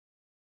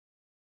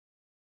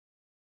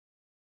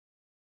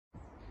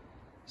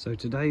So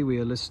today we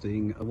are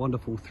listing a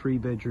wonderful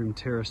 3-bedroom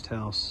terraced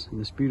house in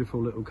this beautiful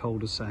little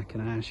cul-de-sac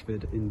in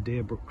Ashford in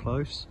Deerbrook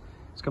Close.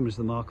 It's coming to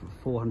the market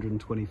for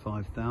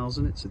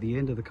 $425,000. It's at the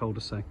end of the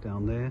cul-de-sac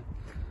down there.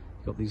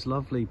 You've got these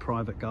lovely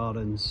private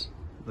gardens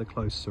that the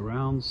close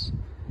surrounds.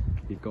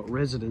 You've got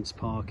residence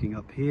parking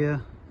up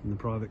here in the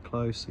private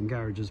close and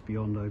garages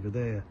beyond over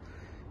there.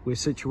 We're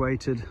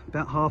situated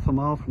about half a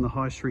mile from the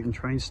high street and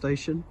train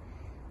station.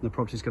 The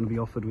property is going to be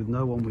offered with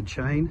no onward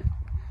chain.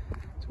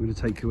 So I'm going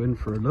to take you in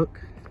for a look.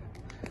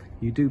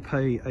 You do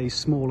pay a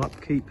small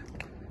upkeep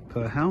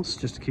per house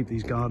just to keep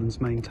these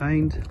gardens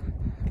maintained.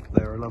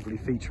 They're a lovely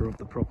feature of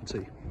the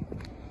property.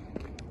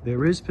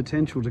 There is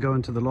potential to go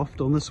into the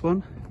loft on this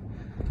one.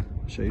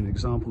 I'll show you an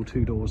example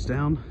 2 doors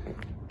down.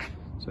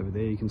 So over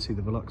there you can see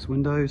the overlooks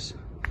windows.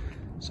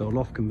 So a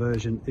loft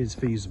conversion is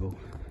feasible.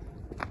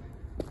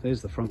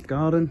 There's the front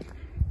garden.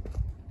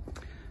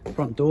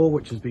 Front door,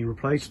 which has been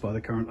replaced by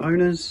the current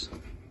owners.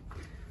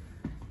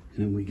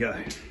 In we go.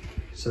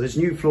 So there's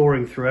new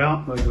flooring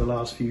throughout over the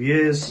last few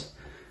years,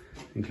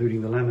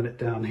 including the laminate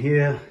down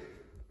here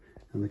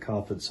and the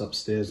carpets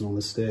upstairs and on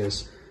the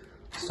stairs.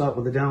 Start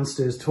with the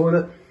downstairs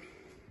toilet,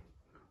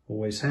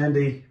 always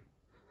handy.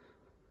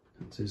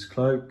 That's his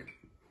cloak.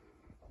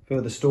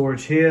 Further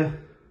storage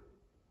here,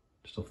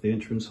 just off the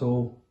entrance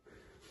hall.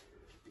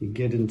 You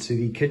get into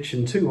the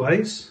kitchen 2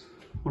 ways,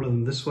 one of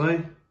them this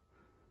way.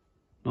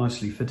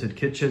 Nicely fitted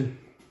kitchen.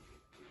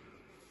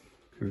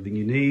 Everything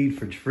you need,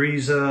 fridge,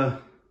 freezer.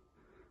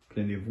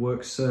 Plenty of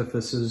work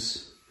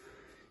surfaces.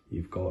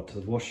 You've got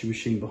the washing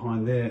machine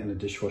behind there and a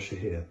dishwasher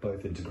here,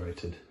 both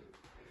integrated.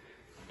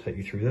 Take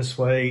you through this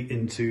way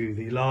into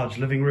the large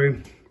living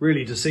room.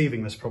 Really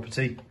deceiving, this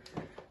property.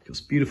 Got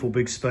this beautiful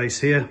big space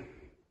here.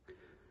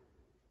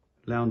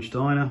 Lounge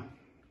diner.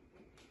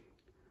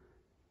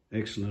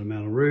 Excellent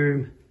amount of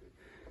room.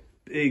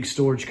 Big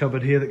storage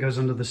cupboard here that goes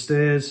under the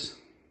stairs.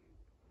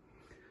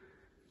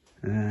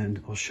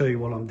 And I'll show you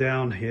while I'm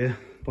down here.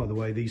 By the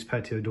way, these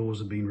patio doors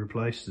have been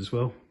replaced as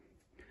well.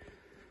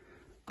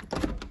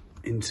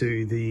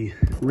 Into the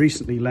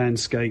recently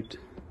landscaped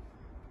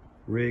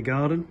rear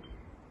garden.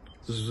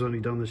 This was only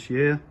done this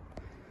year.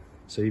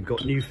 So you've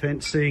got new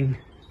fencing,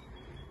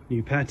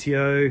 new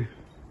patio,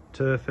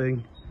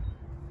 turfing,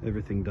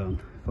 everything done.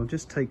 If I'll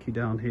just take you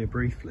down here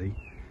briefly,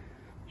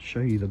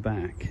 show you the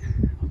back.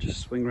 I'll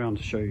just swing around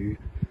to show you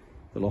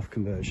the loft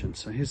conversion.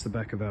 So here's the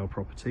back of our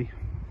property.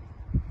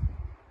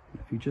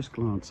 If you just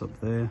glance up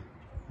there,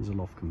 there's a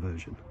loft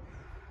conversion.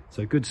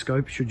 So good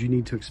scope should you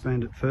need to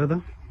expand it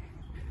further.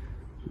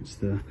 It's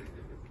the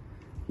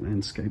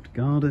landscaped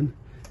garden,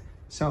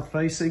 south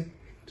facing,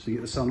 so you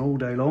get the sun all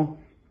day long.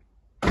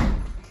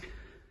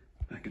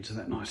 Back into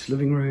that nice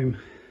living room.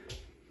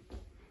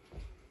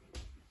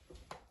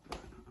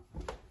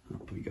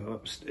 Up we go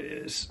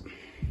upstairs.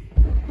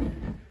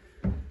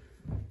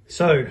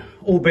 So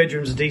all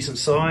bedrooms are decent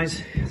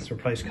size. Let's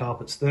replace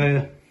carpets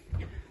there.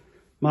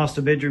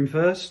 Master bedroom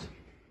first.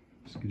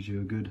 This gives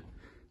you a good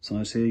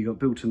size here. You've got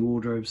built-in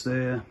wardrobes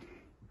there,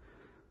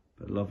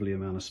 but a lovely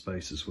amount of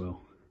space as well.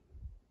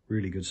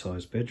 Really good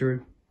sized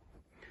bedroom.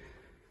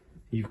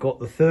 You've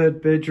got the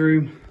 3rd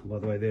bedroom. By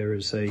the way, there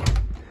is a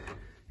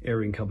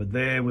airing cupboard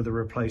there with a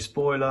replaced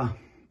boiler,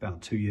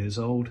 about 2 years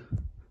old.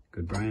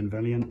 Good brand,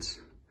 Valiant.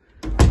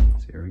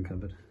 It's the airing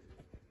cupboard.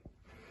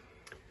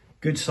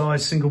 Good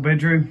sized single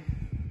bedroom.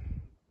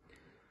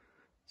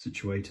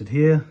 Situated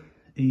here.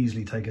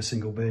 Easily take a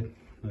single bed,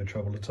 no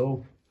trouble at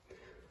all.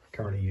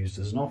 Currently used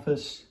as an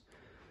office.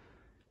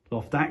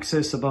 Loft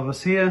access above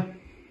us here.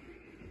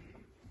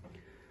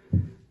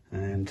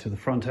 And to the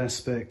front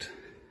aspect,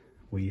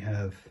 we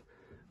have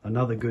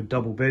another good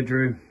double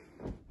bedroom.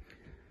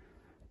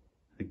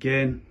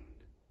 Again,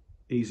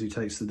 easily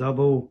takes the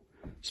double.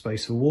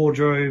 Space for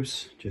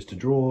wardrobes, just a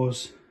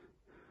drawers,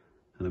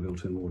 and a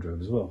built-in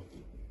wardrobe as well.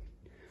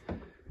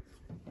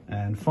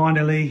 And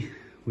finally,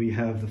 we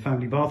have the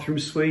family bathroom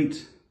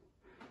suite,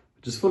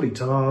 which is fully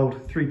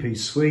tiled,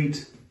 3-piece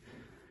suite,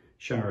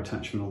 shower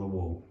attachment on the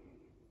wall.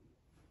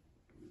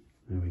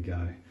 There we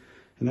go.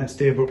 And that's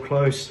Deerbrook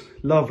Close.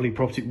 Lovely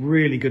property,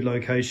 really good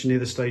location near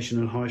the station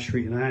and High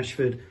Street in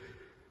Ashford.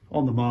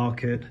 On the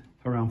market,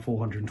 around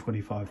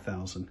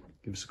 $425,000.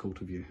 Give us a call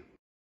to view.